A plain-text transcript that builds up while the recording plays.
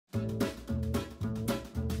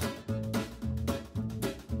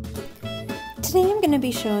Today I'm going to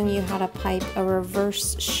be showing you how to pipe a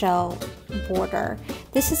reverse shell border.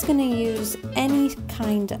 This is going to use any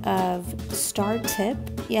kind of star tip,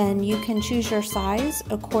 and you can choose your size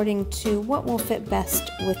according to what will fit best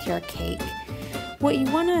with your cake. What you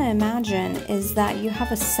want to imagine is that you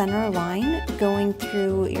have a center line going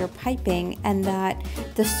through your piping and that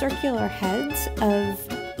the circular heads of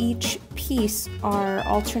each piece are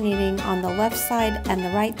alternating on the left side and the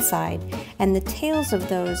right side, and the tails of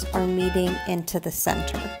those are meeting into the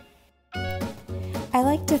center. I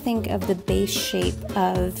like to think of the base shape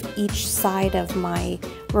of each side of my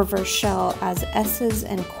reverse shell as S's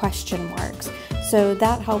and question marks. So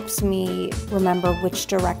that helps me remember which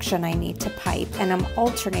direction I need to pipe, and I'm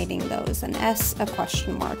alternating those, an S, a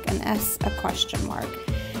question mark, an S, a question mark.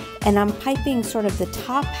 And I'm piping sort of the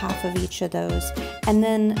top half of each of those and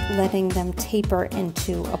then letting them taper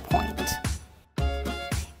into a point.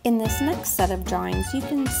 In this next set of drawings, you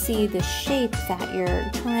can see the shape that you're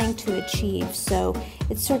trying to achieve. So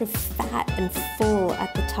it's sort of fat and full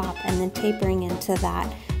at the top and then tapering into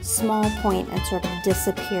that small point and sort of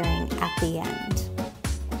disappearing at the end.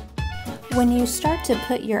 When you start to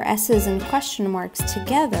put your S's and question marks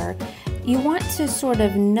together, you want to sort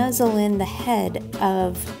of nuzzle in the head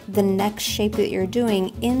of the next shape that you're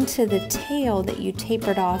doing into the tail that you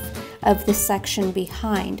tapered off of the section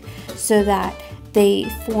behind, so that they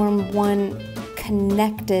form one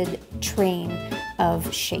connected train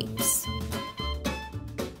of shapes.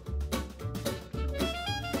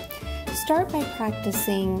 Start by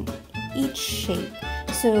practicing each shape.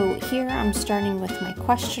 So here I'm starting with my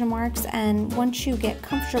question marks, and once you get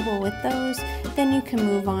comfortable with those, then you can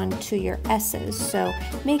move on to your S's. So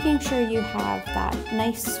making sure you have that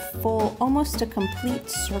nice full, almost a complete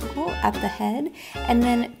circle at the head, and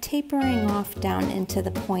then tapering off down into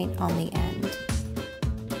the point on the end.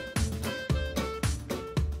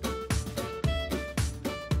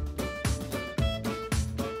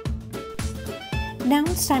 Now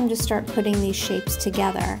it's time to start putting these shapes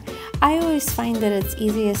together. I always find that it's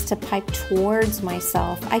easiest to pipe towards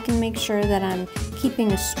myself. I can make sure that I'm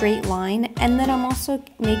keeping a straight line, and that I'm also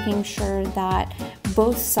making sure that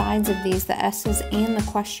both sides of these, the S's and the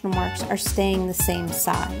question marks, are staying the same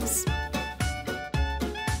size.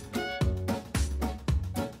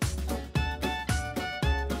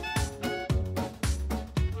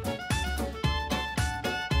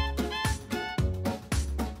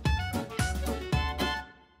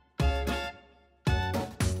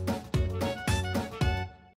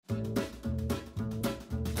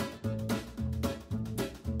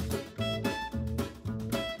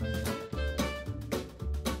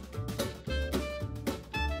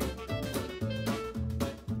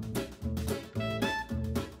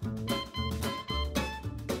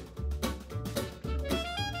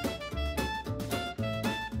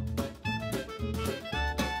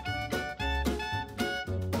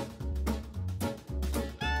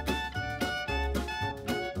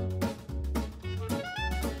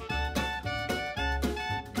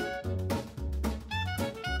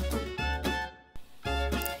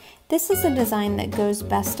 This is a design that goes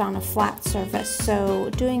best on a flat surface, so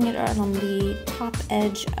doing it on the top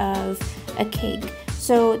edge of a cake.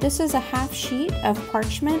 So this is a half sheet of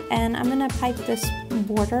parchment, and I'm going to pipe this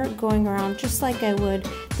border going around just like I would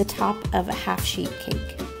the top of a half sheet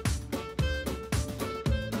cake.